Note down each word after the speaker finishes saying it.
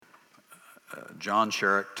John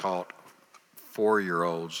Sherrick taught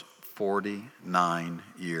 4-year-olds 49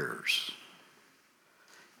 years.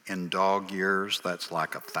 In dog years, that's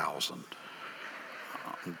like 1,000.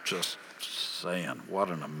 I'm just saying, what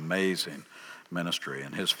an amazing ministry.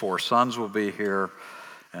 And his 4 sons will be here,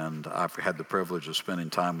 and I've had the privilege of spending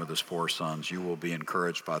time with his 4 sons. You will be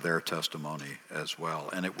encouraged by their testimony as well,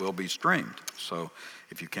 and it will be streamed. So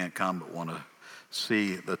if you can't come but want to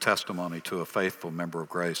see the testimony to a faithful member of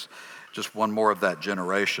Grace, just one more of that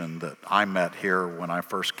generation that I met here when I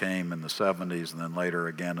first came in the 70s and then later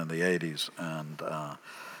again in the 80s. And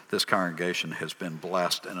this congregation has been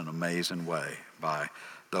blessed in an amazing way by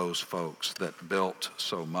those folks that built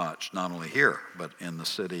so much, not only here, but in the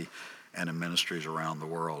city and in ministries around the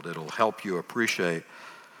world. It'll help you appreciate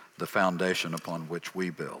the foundation upon which we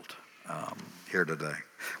build here today.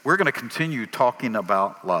 We're going to continue talking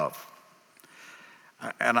about love.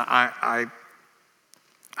 And I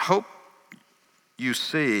hope you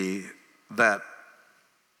see that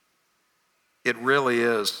it really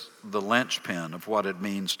is the linchpin of what it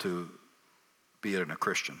means to be a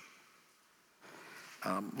Christian.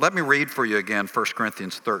 Let me read for you again 1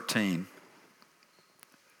 Corinthians 13.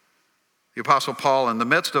 The Apostle Paul, in the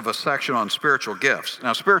midst of a section on spiritual gifts.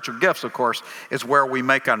 Now, spiritual gifts, of course, is where we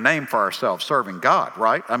make a name for ourselves, serving God,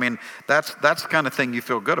 right? I mean, that's the kind of thing you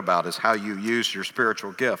feel good about, is how you use your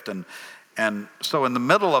spiritual gift. And so in the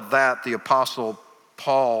middle of that, the Apostle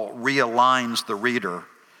Paul realigns the reader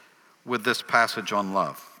with this passage on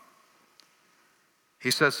love. He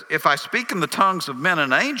says, if I speak in the tongues of men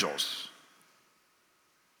and angels,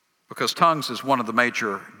 because tongues is one of the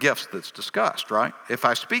major gifts that's discussed, right? If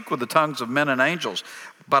I speak with the tongues of men and angels,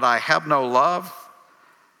 but I have no love,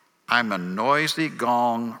 I'm a noisy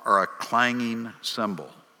gong or a clanging cymbal.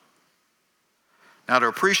 Now, to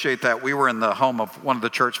appreciate that, we were in the home of one of the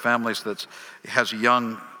church families that has a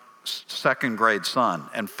young 2nd grade son,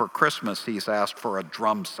 and for Christmas, he's asked for a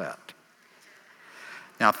drum set.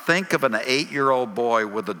 Now, think of an 8-year-old boy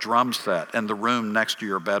with a drum set in the room next to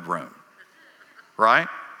your bedroom, right?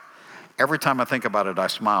 Every time I think about it, I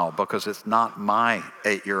smile, because it's not my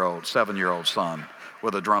 8-year-old, 7-year-old son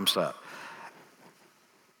with a drum set.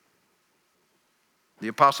 The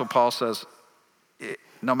Apostle Paul says,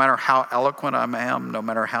 no matter how eloquent I am, no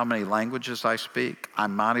matter how many languages I speak, I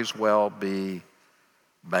might as well be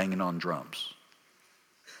banging on drums.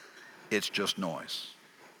 It's just noise.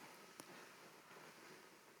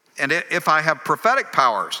 And if I have prophetic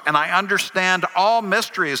powers, and I understand all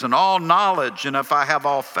mysteries and all knowledge, and if I have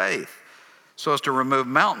all faith, so as to remove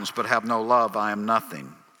mountains, but have no love, I am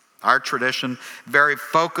nothing. Our tradition, very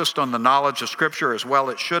focused on the knowledge of Scripture, as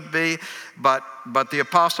well it should be, but the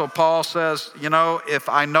Apostle Paul says, you know, if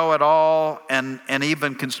I know it all and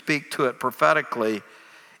even can speak to it prophetically,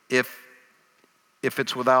 if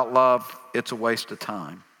it's without love, it's a waste of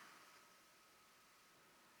time.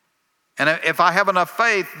 And if I have enough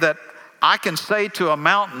faith that I can say to a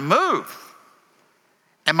mountain, move,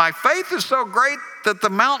 and my faith is so great that the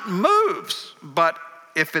mountain moves, but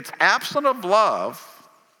if it's absent of love,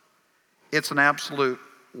 it's an absolute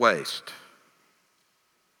waste.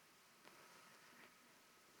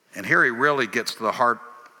 And here he really gets to the heart.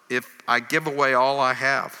 If I give away all I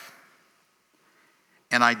have,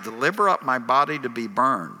 and I deliver up my body to be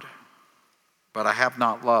burned, but I have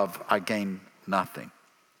not love, I gain nothing.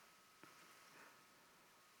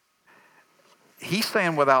 He's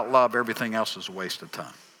saying without love, everything else is a waste of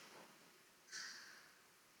time.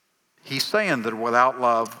 He's saying that without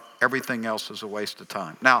love, everything else is a waste of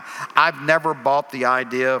time. Now, I've never bought the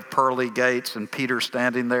idea of pearly gates and Peter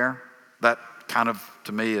standing there. That kind of,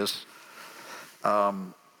 to me, is...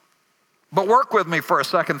 But work with me for a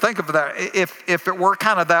second. Think of that. If it were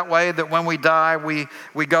kind of that way, that when we die,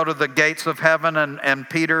 we go to the gates of heaven and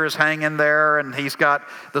Peter is hanging there and he's got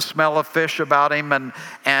the smell of fish about him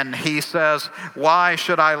and he says, why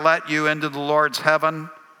should I let you into the Lord's heaven?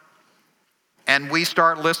 And we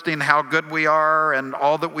start listing how good we are and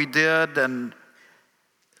all that we did, and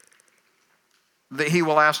he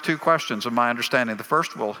will ask 2 questions in my understanding. The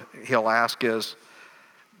first he'll ask is,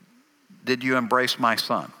 did you embrace my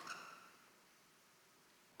son?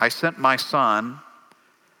 I sent my son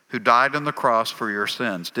who died on the cross for your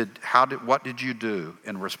sins. What did you do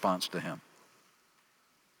in response to him?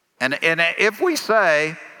 And if we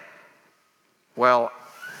say, well,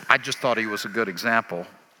 I just thought he was a good example,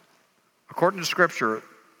 according to Scripture,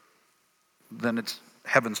 then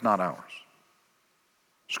heaven's not ours.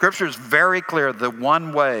 Scripture is very clear. The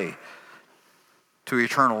one way to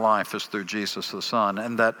eternal life is through Jesus the Son,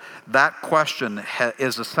 and that question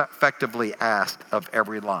is effectively asked of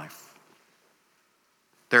every life.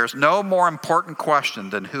 There's no more important question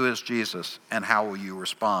than who is Jesus and how will you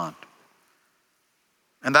respond?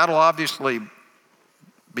 And that'll obviously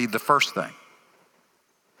be the first thing.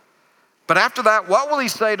 But after that, what will he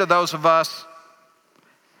say to those of us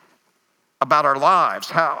about our lives?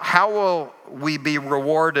 How will we be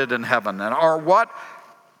rewarded in heaven? Or what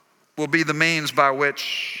will be the means by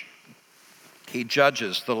which he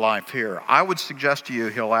judges the life here? I would suggest to you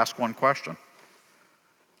he'll ask one question.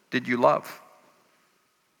 Did you love?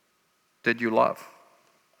 Did you love?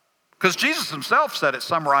 Because Jesus himself said it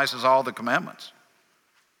summarizes all the commandments.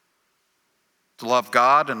 To love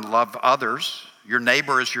God and love others. Your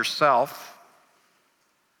neighbor is yourself.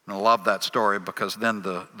 And I love that story because then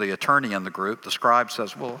the attorney in the group, the scribe,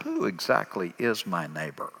 says, well, who exactly is my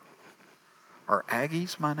neighbor? Are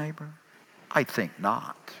Aggies my neighbor? I think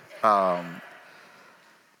not.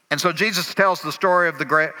 And so Jesus tells the story of the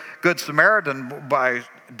great Good Samaritan by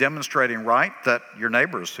demonstrating, right, that your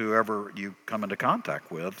neighbor is whoever you come into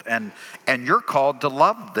contact with, and you're called to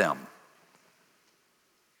love them.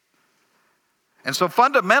 And so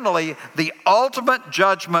fundamentally, the ultimate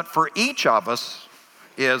judgment for each of us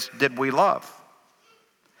is, did we love?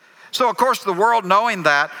 So, of course, the world, knowing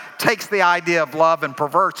that, takes the idea of love and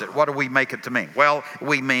perverts it. What do we make it to mean? Well,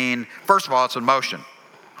 we mean, first of all, it's emotion.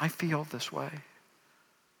 I feel this way.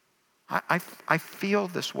 I feel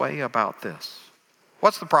this way about this.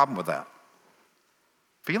 What's the problem with that?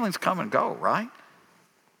 Feelings come and go, right?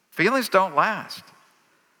 Feelings don't last.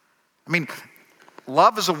 I mean,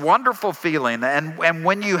 love is a wonderful feeling, and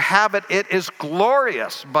when you have it, it is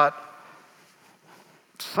glorious, but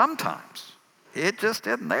sometimes it just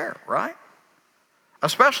isn't there, right?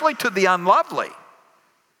 Especially to the unlovely.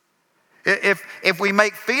 If we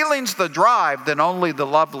make feelings the drive, then only the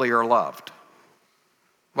lovely are loved.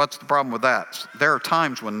 What's the problem with that? There are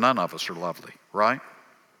times when none of us are lovely, right?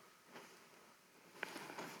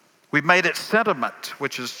 We've made it sentiment,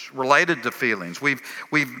 which is related to feelings. We've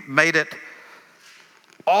made it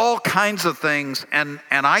all kinds of things, and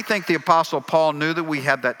I think the Apostle Paul knew that we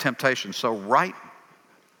had that temptation. So right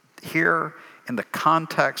here in the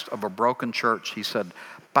context of a broken church, he said,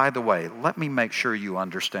 by the way, let me make sure you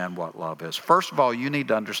understand what love is. First of all, you need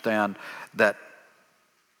to understand that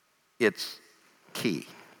it's key.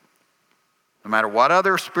 No matter what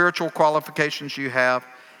other spiritual qualifications you have,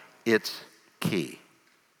 it's key.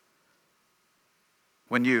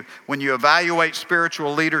 When you evaluate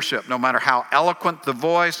spiritual leadership, no matter how eloquent the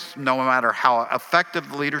voice, no matter how effective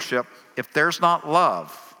the leadership, if there's not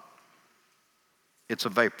love, it's a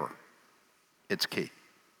vapor. It's key.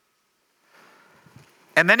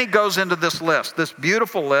 And then he goes into this list, this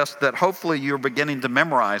beautiful list that hopefully you're beginning to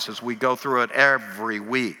memorize as we go through it every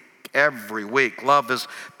week. Every week. Love is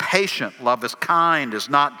patient. Love is kind, is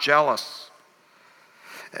not jealous.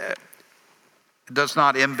 It does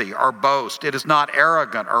not envy or boast. It is not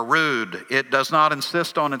arrogant or rude. It does not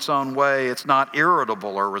insist on its own way. It's not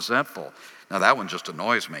irritable or resentful. Now that one just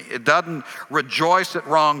annoys me. It doesn't rejoice at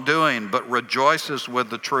wrongdoing, but rejoices with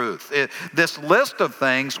the truth. This list of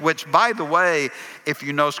things, which, by the way, if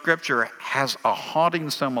you know Scripture, has a haunting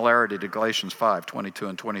similarity to Galatians 5, 22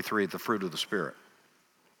 and 23, the fruit of the Spirit.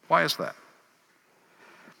 Why is that?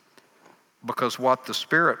 Because what the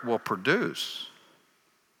Spirit will produce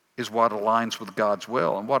is what aligns with God's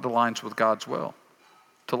will. And what aligns with God's will?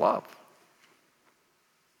 To love.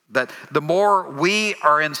 That the more we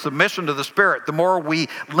are in submission to the Spirit, the more we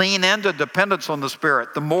lean into dependence on the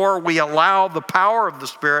Spirit, the more we allow the power of the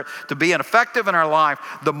Spirit to be effective in our life,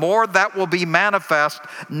 the more that will be manifest,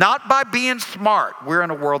 not by being smart. We're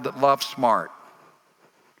in a world that loves smart.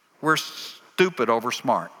 We're stupid over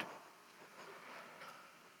smart.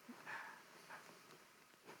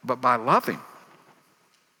 But by loving.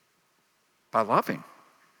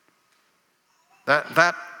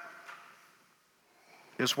 That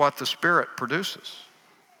is what the Spirit produces.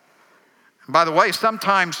 And by the way,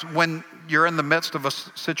 sometimes when you're in the midst of a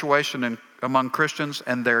situation among Christians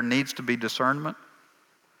and there needs to be discernment,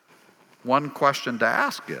 one question to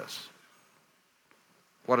ask is,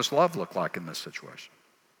 what does love look like in this situation?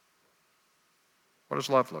 What does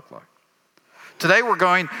love look like? Today we're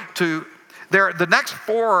going to, the next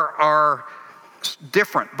four are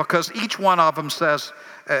different because each one of them says,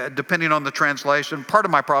 depending on the translation, part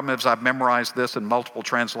of my problem is I've memorized this in multiple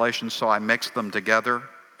translations, so I mix them together.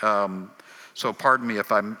 So pardon me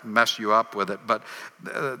if I mess you up with it, but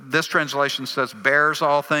this translation says, bears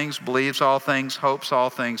all things, believes all things, hopes all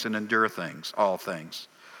things, and endure things, all things.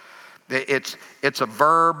 It's a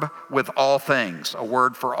verb with all things, a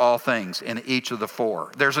word for all things in each of the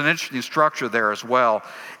four. There's an interesting structure there as well.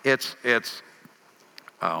 It's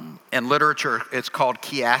in literature, it's called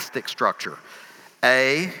chiastic structure.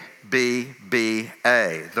 A, B, B,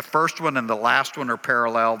 A. The first one and the last one are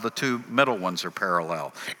parallel. The two middle ones are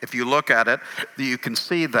parallel. If you look at it, you can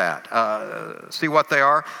see that. See what they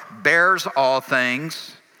are? Bears all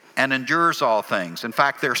things and endures all things. In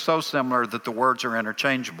fact, they're so similar that the words are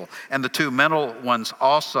interchangeable. And the two middle ones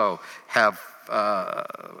also have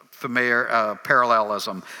familiar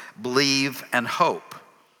parallelism, believe and hope.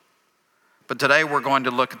 But today we're going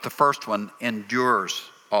to look at the first one, endures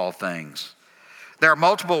all things. There are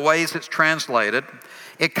multiple ways it's translated.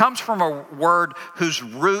 It comes from a word whose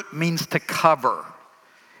root means to cover.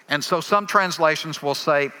 And so some translations will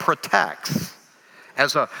say protects,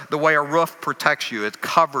 as the way a roof protects you, it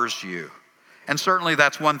covers you. And certainly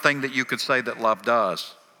that's one thing that you could say that love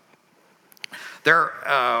does. There,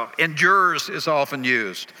 endures is often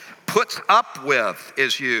used. Puts up with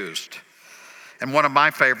is used. And one of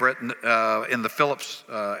my favorite, in the Phillips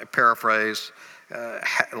paraphrase,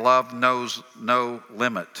 love knows no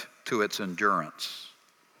limit to its endurance.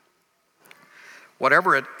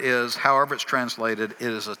 Whatever it is, however it's translated, it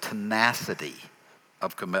is a tenacity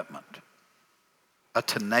of commitment. A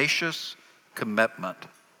tenacious commitment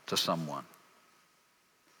to someone.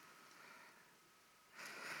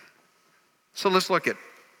 So let's look at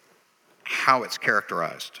how it's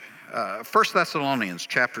characterized. 1 Thessalonians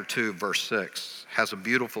chapter 2, verse 6 has a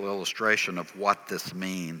beautiful illustration of what this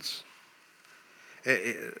means.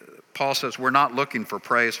 Paul says, we're not looking for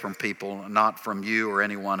praise from people, not from you or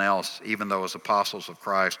anyone else, even though as apostles of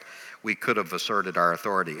Christ, we could have asserted our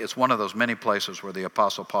authority. It's one of those many places where the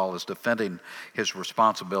Apostle Paul is defending his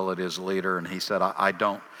responsibility as a leader, and he said, I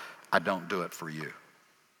don't do it for you.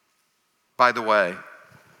 By the way,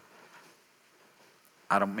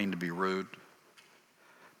 I don't mean to be rude,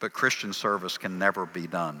 but Christian service can never be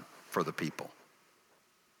done for the people.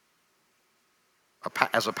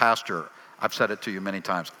 As a pastor, I've said it to you many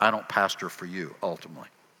times, I don't pastor for you, ultimately.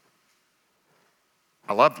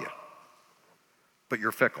 I love you, but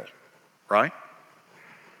you're fickle, right?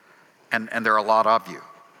 And there are a lot of you.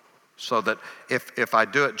 So that if I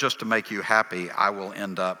do it just to make you happy, I will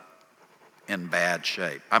end up in bad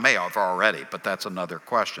shape. I may have already, but that's another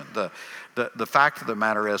question. The fact of the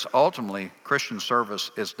matter is, ultimately, Christian service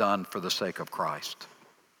is done for the sake of Christ.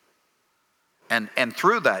 And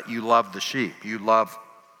through that, you love the sheep. You love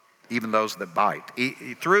even those that bite.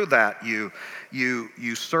 Through that,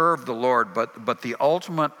 you serve the Lord, but the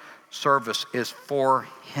ultimate service is for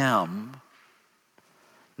Him,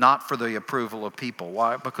 not for the approval of people.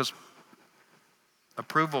 Why? Because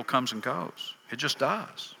approval comes and goes. It just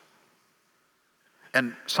does.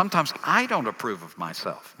 And sometimes I don't approve of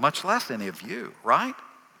myself, much less any of you, right?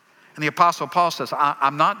 And the Apostle Paul says,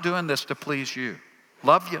 I'm not doing this to please you.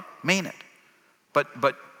 Love you, mean it.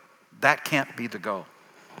 But that can't be the goal.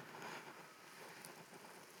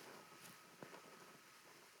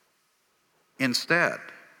 Instead,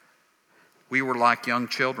 we were like young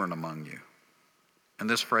children among you. And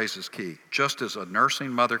this phrase is key. Just as a nursing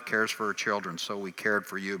mother cares for her children, so we cared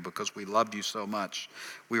for you because we loved you so much.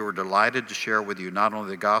 We were delighted to share with you not only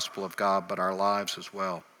the gospel of God, but our lives as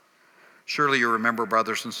well. Surely you remember,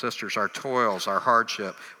 brothers and sisters, our toils, our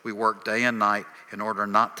hardship. We worked day and night in order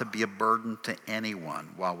not to be a burden to anyone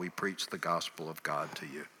while we preach the gospel of God to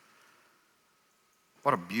you.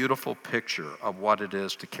 What a beautiful picture of what it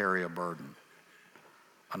is to carry a burden.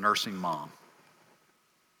 A nursing mom.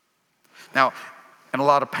 Now, in a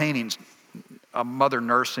lot of paintings, a mother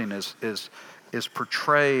nursing is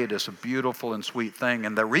portrayed as a beautiful and sweet thing.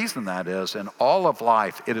 And the reason that is, in all of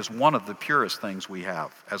life, it is one of the purest things we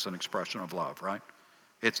have as an expression of love, right?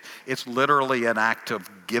 It's literally an act of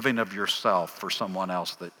giving of yourself for someone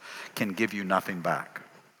else that can give you nothing back.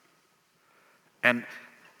 And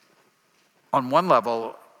on one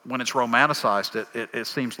level, when it's romanticized, it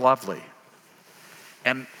seems lovely.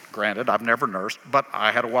 And granted, I've never nursed, but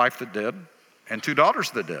I had a wife that did, and 2 daughters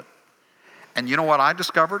that did. And you know what I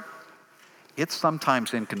discovered? It's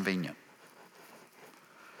sometimes inconvenient.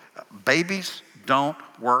 Babies don't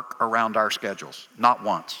work around our schedules, not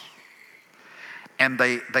once. And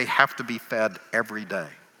they have to be fed every day,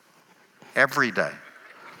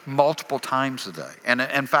 multiple times a day. And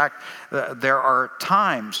in fact, there are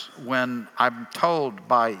times when I'm told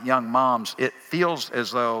by young moms, it feels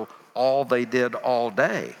as though all they did all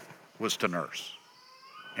day was to nurse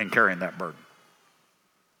and carrying that burden.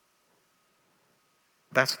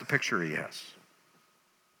 That's the picture he has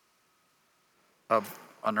of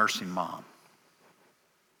a nursing mom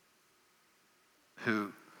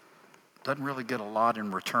who doesn't really get a lot in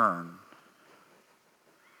return,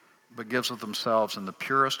 but gives of themselves in the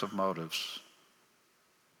purest of motives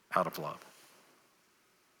out of love.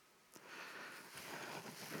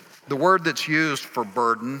 The word that's used for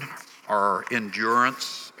burden or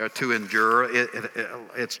endurance, to endure,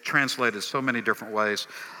 it's translated so many different ways,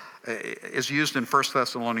 is used in 1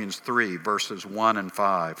 Thessalonians 3, verses 1 and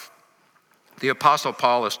 5. The Apostle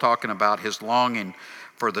Paul is talking about his longing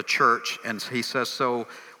for the church, and he says, so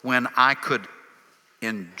when I could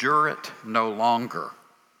endure it no longer,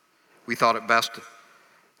 we thought it best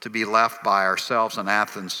to be left by ourselves in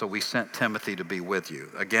Athens, so we sent Timothy to be with you.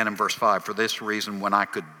 Again in verse 5, for this reason, when I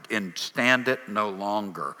could stand it no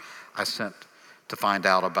longer, I sent to find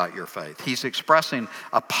out about your faith. He's expressing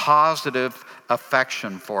a positive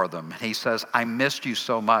affection for them. He says, I missed you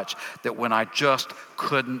so much that when I just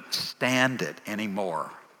couldn't stand it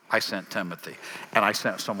anymore, I sent Timothy, and I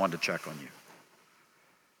sent someone to check on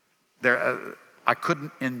you. I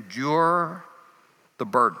couldn't endure the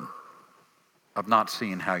burden of not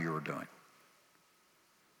seeing how you were doing.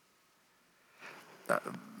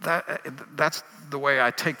 That's the way I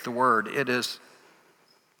take the word. It is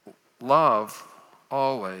love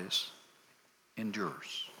always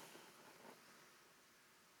endures.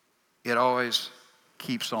 It always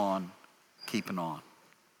keeps on keeping on.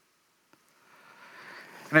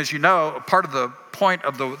 And as you know, part of the point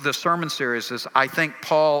of the sermon series is I think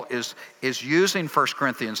Paul is using 1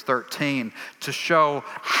 Corinthians 13 to show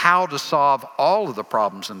how to solve all of the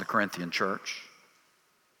problems in the Corinthian church.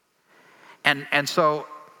 And so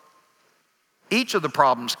each of the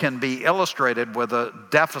problems can be illustrated with a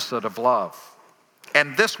deficit of love.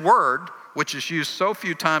 And this word, which is used so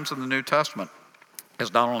few times in the New Testament,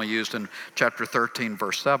 is not only used in chapter 13,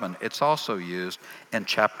 verse 7, it's also used in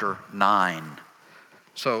chapter 9.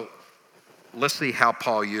 So let's see how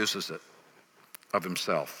Paul uses it of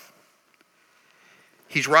himself.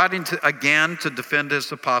 He's writing again to defend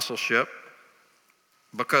his apostleship,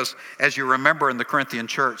 because as you remember in the Corinthian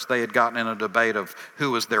church, they had gotten in a debate of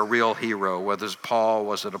who was their real hero, whether it's Paul,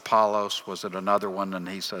 was it Apollos, was it another one? And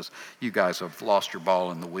he says, you guys have lost your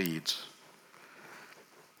ball in the weeds.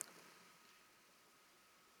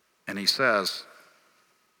 And he says,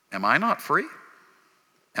 am I not free?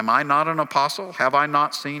 Am I not an apostle? Have I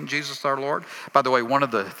not seen Jesus our Lord? By the way, one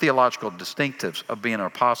of the theological distinctives of being an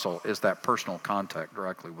apostle is that personal contact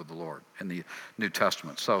directly with the Lord in the New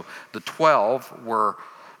Testament. So the 12 were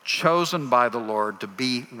chosen by the Lord to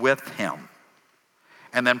be with him.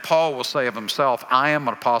 And then Paul will say of himself, I am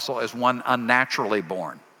an apostle as one unnaturally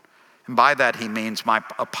born. And by that he means my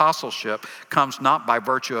apostleship comes not by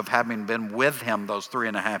virtue of having been with him those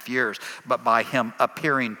 3.5 years, but by him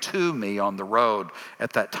appearing to me on the road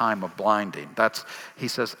at that time of blinding. He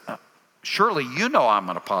says, surely you know I'm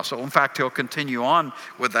an apostle. In fact, he'll continue on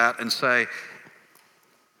with that and say,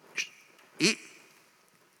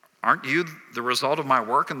 aren't you the result of my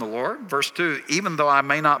work in the Lord? Verse 2, even though I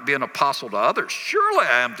may not be an apostle to others, surely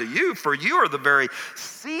I am to you, for you are the very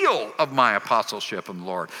seal of my apostleship in the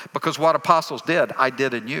Lord. Because what apostles did, I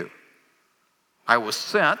did in you. I was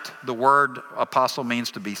sent, the word apostle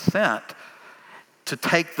means to be sent, to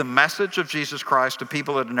take the message of Jesus Christ to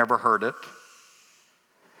people that had never heard it,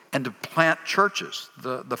 and to plant churches,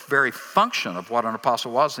 the very function of what an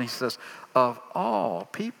apostle was. And he says, of all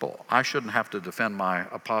people, I shouldn't have to defend my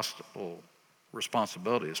apostle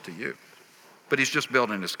responsibilities to you. But he's just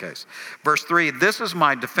building his case. Verse 3, this is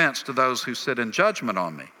my defense to those who sit in judgment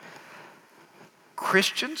on me.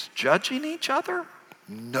 Christians judging each other?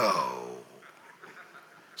 No.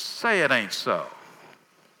 Say it ain't so.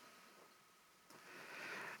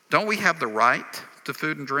 Don't we have the right to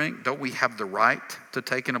food and drink? Don't we have the right to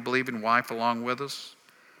take in a believing wife along with us,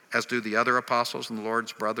 as do the other apostles and the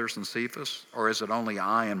Lord's brothers and Cephas? Or is it only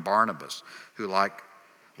I and Barnabas who lack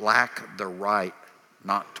the right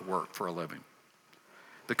not to work for a living?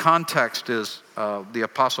 The context is the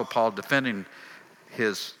Apostle Paul defending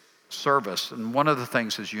his service. And one of the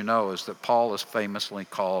things, as you know, is that Paul is famously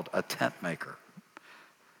called a tent maker.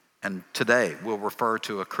 And today we'll refer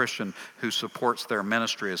to a Christian who supports their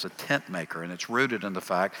ministry as a tent maker, and it's rooted in the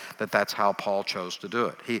fact that that's how Paul chose to do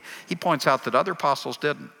it. He points out that other apostles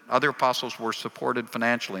didn't. Other apostles were supported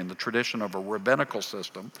financially in the tradition of a rabbinical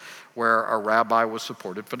system where a rabbi was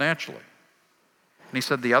supported financially. And he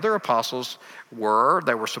said the other apostles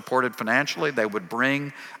they were supported financially. They would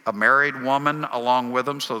bring a married woman along with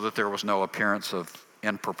them so that there was no appearance of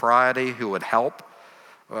impropriety, who would help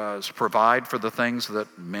provide for the things that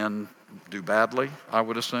men do badly, I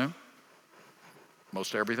would assume.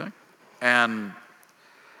 Most everything. And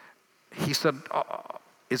he said,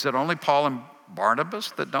 is it only Paul and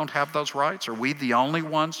Barnabas that don't have those rights? Are we the only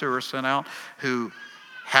ones who are sent out who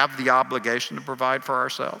have the obligation to provide for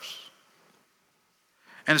ourselves?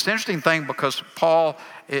 And it's an interesting thing because Paul,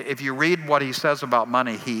 if you read what he says about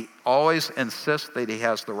money, he always insists that he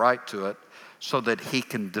has the right to it so that he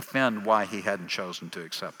can defend why he hadn't chosen to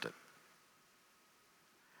accept it.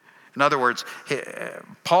 In other words,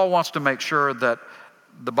 Paul wants to make sure that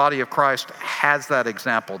the body of Christ has that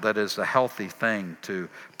example that is a healthy thing to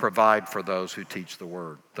provide for those who teach the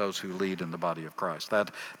word, those who lead in the body of Christ.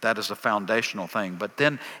 That is a foundational thing. But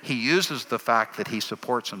then he uses the fact that he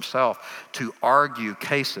supports himself to argue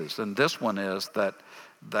cases. And this one is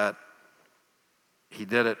that he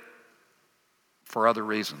did it for other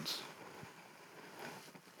reasons.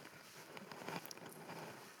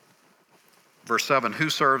 Verse 7, who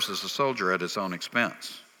serves as a soldier at his own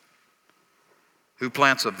expense? Who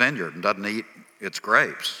plants a vineyard and doesn't eat its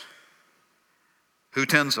grapes? Who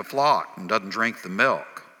tends a flock and doesn't drink the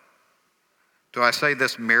milk? Do I say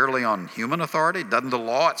this merely on human authority? Doesn't the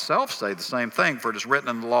law itself say the same thing? For it is written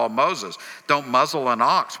in the law of Moses, don't muzzle an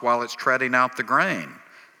ox while it's treading out the grain.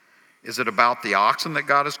 Is it about the oxen that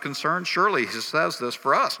God is concerned? Surely he says this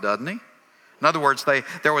for us, doesn't he? In other words,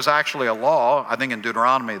 there was actually a law, I think in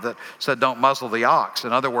Deuteronomy, that said don't muzzle the ox.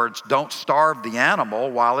 In other words, don't starve the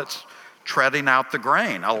animal while it's treading out the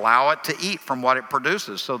grain. Allow it to eat from what it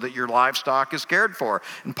produces so that your livestock is cared for.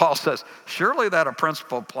 And Paul says, surely that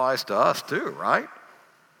principle applies to us too, right?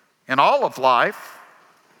 In all of life,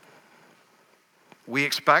 we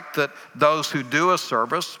expect that those who do a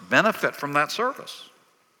service benefit from that service.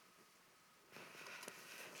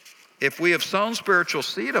 If we have sown spiritual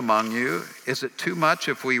seed among you, is it too much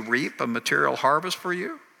if we reap a material harvest for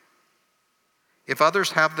you? If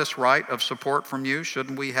others have this right of support from you,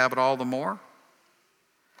 shouldn't we have it all the more?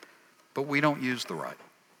 But we don't use the right.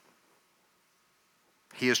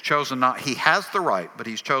 He has the right, but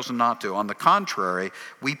he's chosen not to. On the contrary,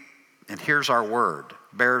 and here's our word,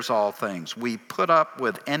 bears all things. We put up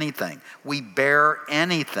with anything. We bear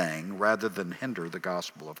anything rather than hinder the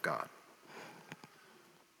gospel of God.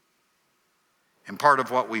 And part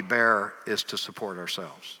of what we bear is to support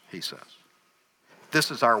ourselves, he says. This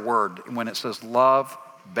is our word. When it says love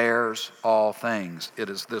bears all things, it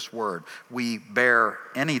is this word. We bear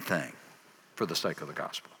anything for the sake of the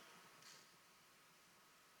gospel.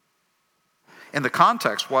 In the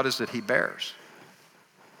context, what is it he bears?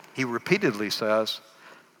 He repeatedly says,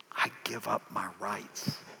 I give up my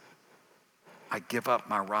rights. I give up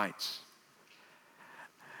my rights.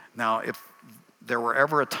 Now, if there were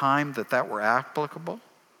ever a time that were applicable,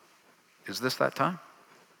 is this that time?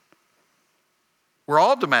 We're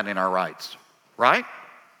all demanding our rights, right?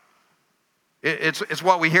 It's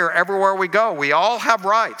what we hear everywhere we go. We all have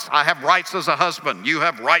rights. I have rights as a husband. You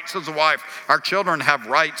have rights as a wife. Our children have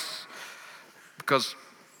rights because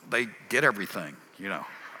they get everything, you know.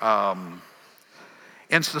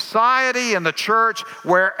 In society, in the church,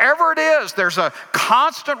 wherever it is, there's a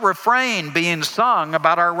constant refrain being sung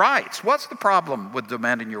about our rights. What's the problem with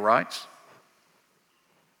demanding your rights?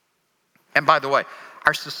 And by the way,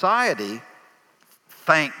 our society,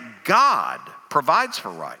 thank God, provides for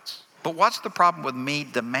rights. But what's the problem with me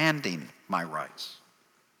demanding my rights?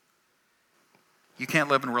 You can't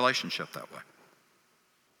live in a relationship that way.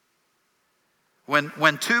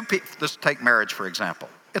 When two people, let's take marriage for example.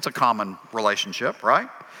 It's a common relationship, right?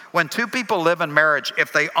 When two people live in marriage,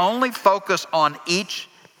 if they only focus on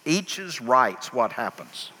each's rights, what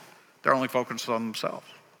happens? They're only focused on themselves.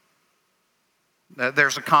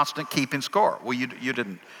 There's a constant keeping score. Well, you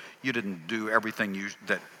didn't do everything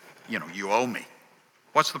you owe me.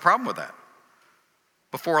 What's the problem with that?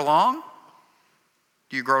 Before long,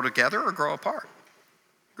 do you grow together or grow apart?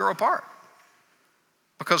 Grow apart.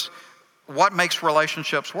 Because what makes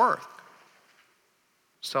relationships work?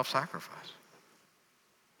 Self-sacrifice,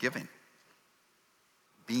 giving,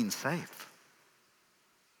 being safe.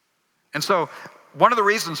 And so one of the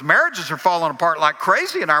reasons marriages are falling apart like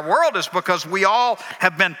crazy in our world is because we all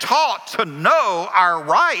have been taught to know our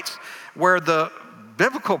rights, where the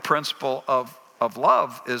biblical principle of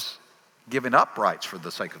love is giving up rights for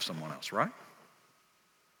the sake of someone else, right?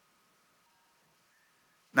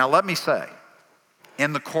 Now let me say,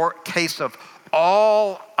 in the case of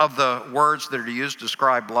all of the words that are used to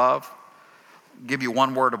describe love, give you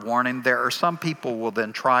one word of warning. There are some people who will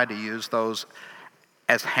then try to use those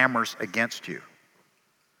as hammers against you.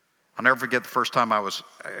 I'll never forget the first time I was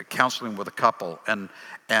counseling with a couple, and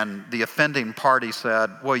the offending party said,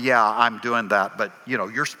 well, yeah, I'm doing that, but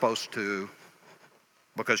you're supposed to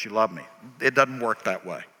because you love me. It doesn't work that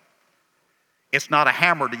way. It's not a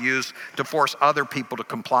hammer to use to force other people to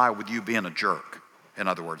comply with you being a jerk. In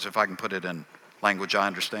other words, if I can put it in language I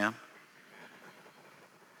understand.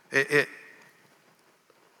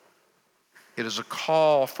 It is a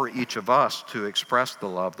call for each of us to express the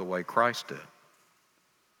love the way Christ did.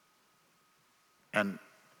 And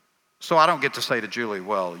so I don't get to say to Julie,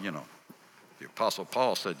 well, the Apostle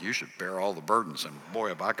Paul said you should bear all the burdens, and boy,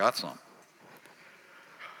 have I got some.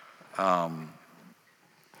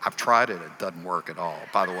 I've tried it. It doesn't work at all.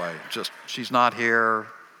 By the way, she's not here.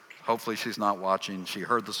 Hopefully she's not watching. She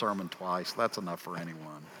heard the sermon twice. That's enough for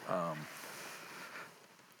anyone.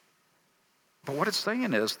 But what it's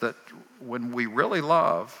saying is that when we really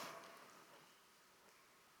love,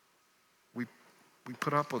 we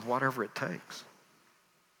put up with whatever it takes.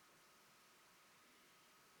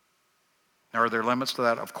 Now, are there limits to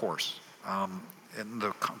that? Of course. In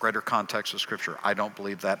the greater context of Scripture, I don't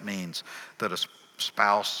believe that means that a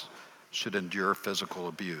spouse should endure physical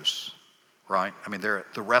abuse, right? I mean, the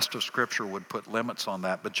rest of Scripture would put limits on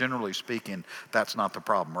that, but generally speaking, that's not the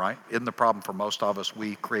problem, right? Isn't the problem for most of us,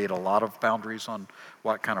 we create a lot of boundaries on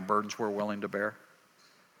what kind of burdens we're willing to bear?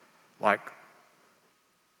 Like,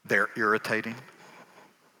 they're irritating.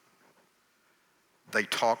 They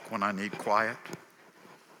talk when I need quiet.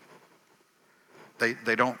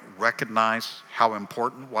 They don't recognize how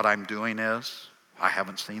important what I'm doing is. I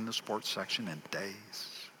haven't seen the sports section in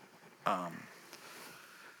days.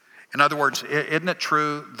 In other words, isn't it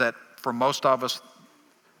true that for most of us,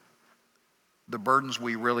 the burdens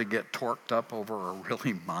we really get torqued up over are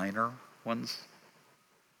really minor ones?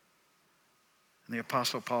 And the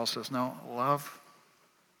Apostle Paul says, no, love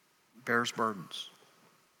bears burdens.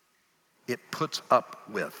 It puts up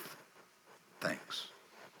with things.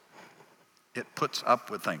 It puts up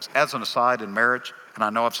with things. As an aside, in marriage, and I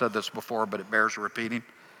know I've said this before, but it bears repeating.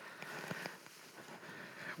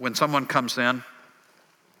 When someone comes in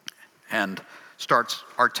and starts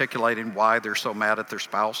articulating why they're so mad at their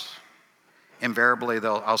spouse, invariably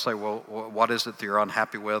I'll say, well, what is it that you're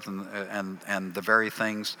unhappy with? And the very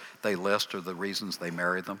things they list are the reasons they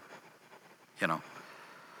married them.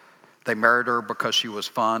 They married her because she was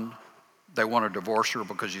fun. They want to divorce her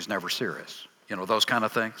because she's never serious. Those kind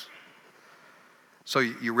of things. So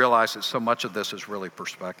you realize that so much of this is really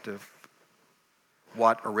perspective.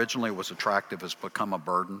 What originally was attractive has become a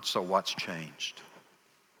burden, so what's changed?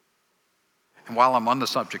 And while I'm on the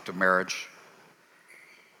subject of marriage,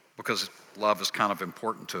 because love is kind of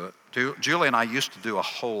important to it, Julie and I used to do a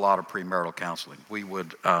whole lot of premarital counseling. We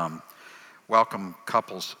would welcome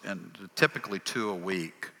couples, and typically 2 a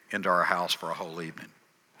week, into our house for a whole evening.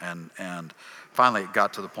 And finally it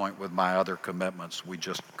got to the point with my other commitments, we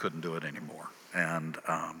just couldn't do it anymore. And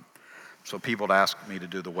so people would ask me to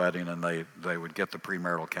do the wedding, and they would get the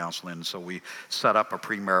premarital counseling. And so we set up a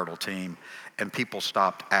premarital team, and people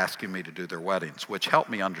stopped asking me to do their weddings, which helped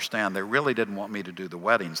me understand they really didn't want me to do the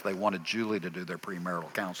weddings. They wanted Julie to do their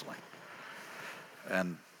premarital counseling.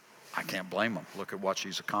 And I can't blame them. Look at what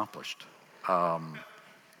she's accomplished.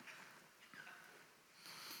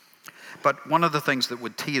 But one of the things that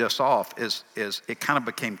would tee us off is it kind of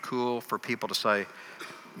became cool for people to say,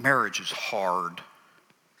 marriage is hard.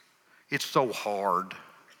 It's so hard.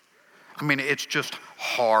 I mean, it's just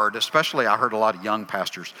hard. Especially, I heard a lot of young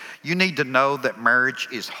pastors, you need to know that marriage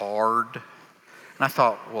is hard. And I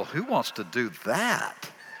thought, well, who wants to do that?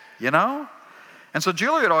 And so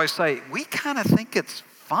Julie would always say, we kind of think it's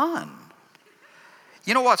fun.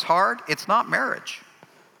 You know what's hard? It's not marriage.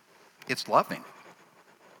 It's loving.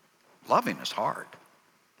 Loving is hard.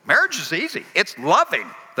 Marriage is easy. It's loving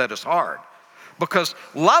that is hard. Because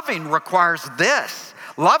loving requires this.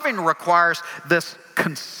 Loving requires this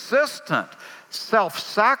consistent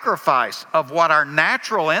self-sacrifice of what our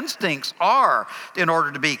natural instincts are in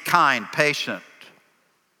order to be kind, patient,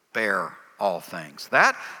 bear all things.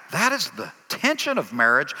 That is the tension of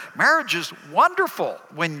marriage. Marriage is wonderful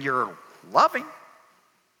when you're loving.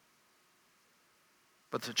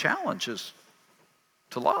 But the challenge is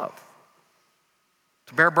to love,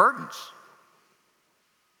 to bear burdens,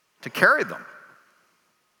 to carry them.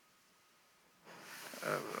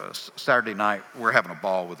 Saturday night, we're having a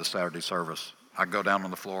ball with the Saturday service. I go down on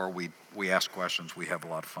the floor, we ask questions, we have a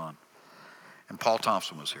lot of fun. And Paul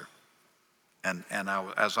Thompson was here. And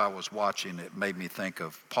as I was watching, it made me think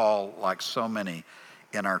of Paul, like so many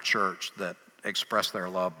in our church that express their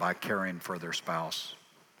love by caring for their spouse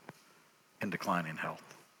in declining health.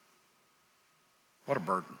 What a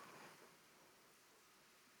burden.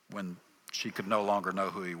 When she could no longer know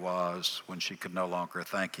who he was, when she could no longer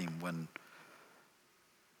thank him,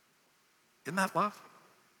 isn't that love?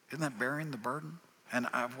 Isn't that bearing the burden? And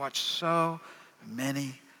I've watched so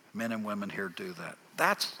many men and women here do that.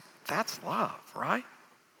 That's love, right?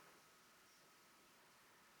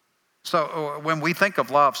 So when we think of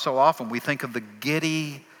love, so often we think of the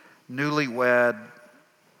giddy, newlywed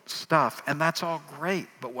stuff, and that's all great.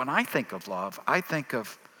 But when I think of love, I think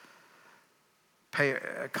of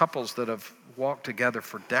couples that have walked together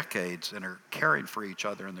for decades and are caring for each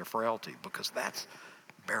other in their frailty, because that's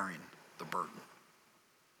bearing the burden.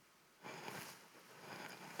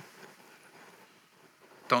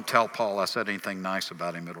 Don't tell Paul I said anything nice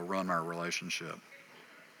about him. It'll ruin our relationship.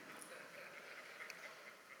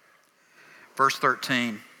 Verse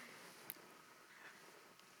 13.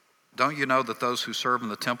 Don't you know that those who serve in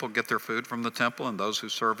the temple get their food from the temple, and those who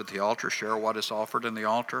serve at the altar share what is offered in the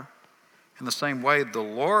altar? In the same way, the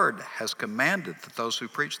Lord has commanded that those who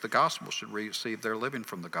preach the gospel should receive their living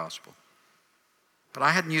from the gospel. But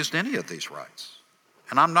I hadn't used any of these rights.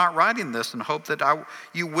 And I'm not writing this in hope that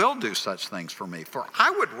you will do such things for me, for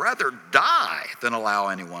I would rather die than allow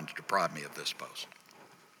anyone to deprive me of this boast.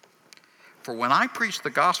 For when I preach the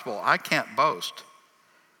gospel, I can't boast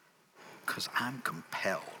because I'm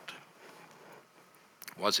compelled.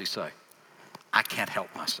 What does he say? I can't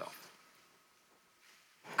help myself.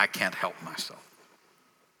 I can't help myself.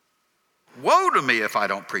 Woe to me if I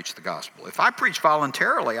don't preach the gospel. If I preach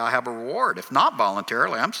voluntarily, I have a reward. If not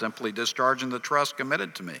voluntarily, I'm simply discharging the trust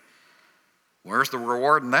committed to me. Where's the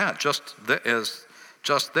reward in that? Just this,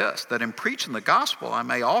 that in preaching the gospel, I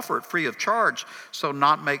may offer it free of charge, so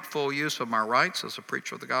not make full use of my rights as a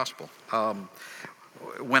preacher of the gospel.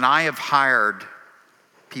 When I have hired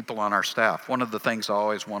people on our staff, one of the things I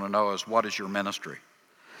always want to know is, what is your ministry?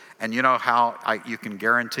 And you know how you can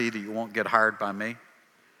guarantee that you won't get hired by me?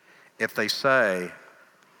 If they say,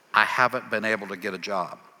 I haven't been able to get a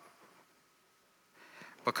job.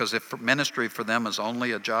 Because if ministry for them is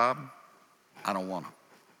only a job, I don't want them.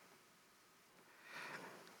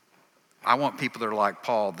 I want people that are like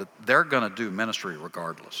Paul, that they're going to do ministry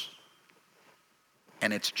regardless.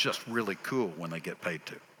 And it's just really cool when they get paid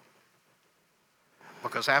to.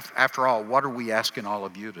 Because after all, what are we asking all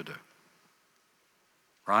of you to do?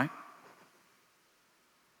 Right?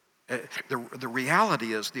 The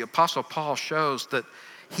reality is the Apostle Paul shows that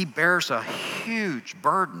he bears a huge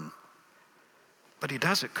burden, but he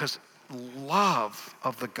does it because love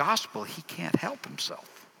of the gospel, he can't help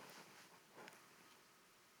himself.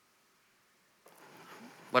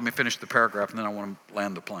 Let me finish the paragraph and then I want to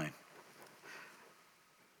land the plane.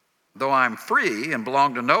 Though I'm free and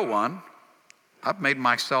belong to no one, I've made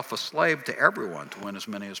myself a slave to everyone to win as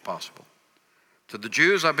many as possible. To the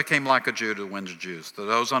Jews, I became like a Jew to win the Jews. To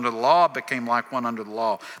those under the law, I became like one under the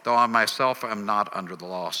law, though I myself am not under the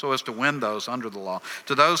law, so as to win those under the law.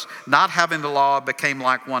 To those not having the law, I became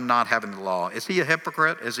like one not having the law. Is he a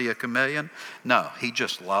hypocrite? Is he a chameleon? No, he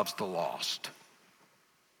just loves the lost.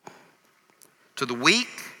 To the weak,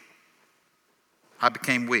 I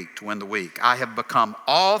became weak to win the weak. I have become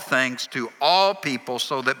all things to all people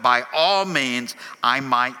so that by all means I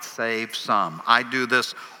might save some. I do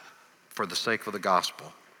this for the sake of the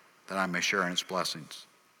gospel, that I may share in its blessings.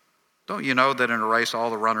 Don't you know that in a race all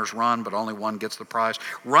the runners run, but only one gets the prize?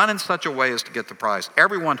 Run in such a way as to get the prize.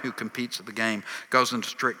 Everyone who competes at the game goes into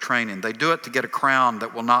strict training. They do it to get a crown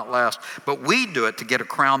that will not last, but we do it to get a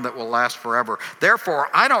crown that will last forever. Therefore,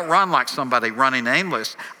 I don't run like somebody running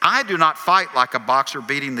aimless. I do not fight like a boxer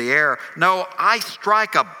beating the air. No, I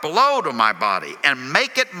strike a blow to my body and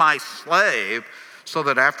make it my slave, so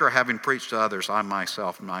that after having preached to others, I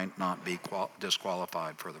myself might not be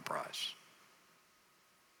disqualified for the prize.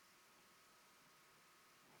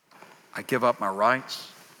 I give up my rights.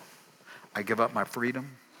 I give up my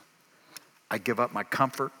freedom. I give up my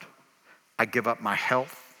comfort. I give up my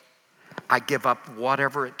health. I give up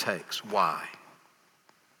whatever it takes. Why?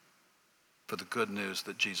 For the good news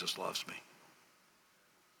that Jesus loves me.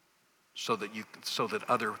 So that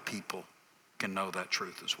other people can know that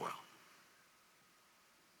truth as well.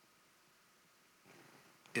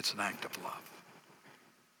 It's an act of love.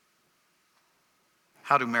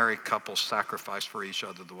 How do married couples sacrifice for each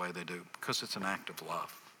other the way they do? Because it's an act of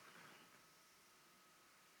love.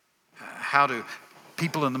 How do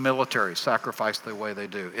people in the military sacrifice the way they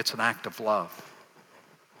do? It's an act of love.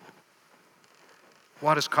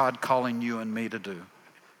 What is God calling you and me to do?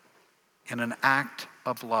 In an act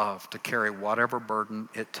of love, to carry whatever burden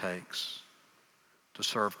it takes to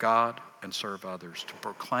serve God and serve others, to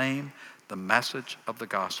proclaim the message of the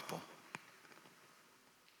gospel,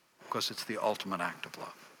 because it's the ultimate act of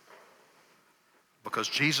love. Because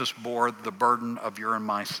Jesus bore the burden of your and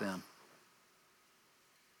my sin.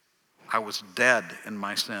 I was dead in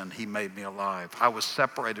my sin. He made me alive. I was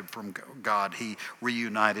separated from God. He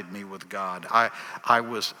reunited me with God. I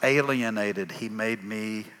was alienated. He made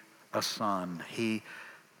me a son. He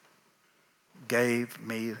gave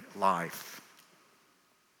me life.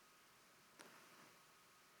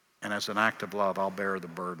 And as an act of love, I'll bear the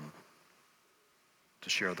burden to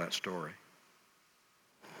share that story.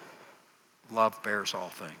 Love bears all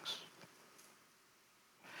things.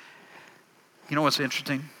 You know what's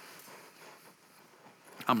interesting?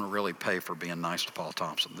 I'm going to really pay for being nice to Paul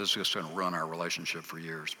Thompson. This is just going to ruin our relationship for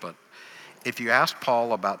years. But if you ask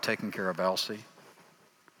Paul about taking care of Elsie,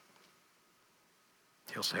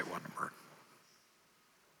 he'll say it wasn't a burden.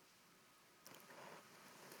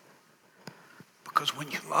 Because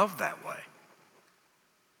when you love that way,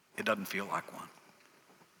 it doesn't feel like one.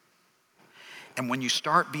 And when you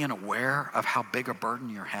start being aware of how big a burden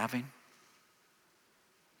you're having,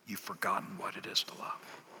 you've forgotten what it is to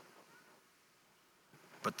love.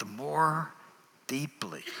 But the more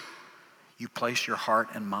deeply you place your heart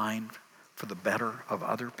and mind for the better of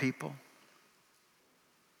other people,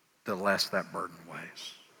 the less that burden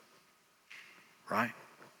weighs. Right?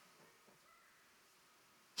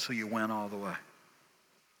 So you win all the way.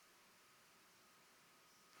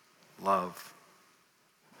 Love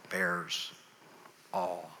bears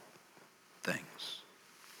all things.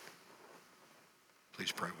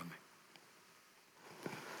 Please pray with me.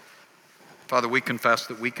 Father, we confess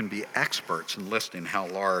that we can be experts in listing how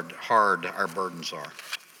hard our burdens are,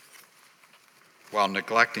 while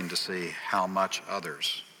neglecting to see how much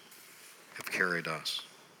others have carried us.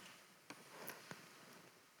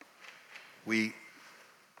 We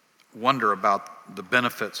wonder about the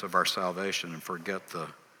benefits of our salvation and forget the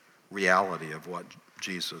reality of what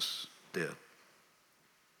Jesus did.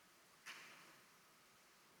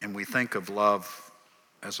 And we think of love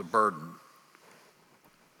as a burden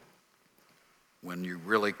when you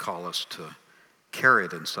really call us to carry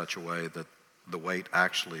it in such a way that the weight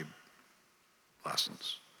actually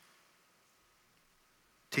lessens.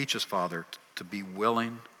 Teach us, Father, to be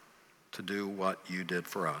willing to do what you did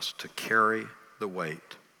for us, to carry the weight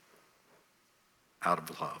out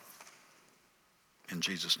of love. In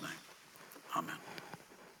Jesus' name, amen.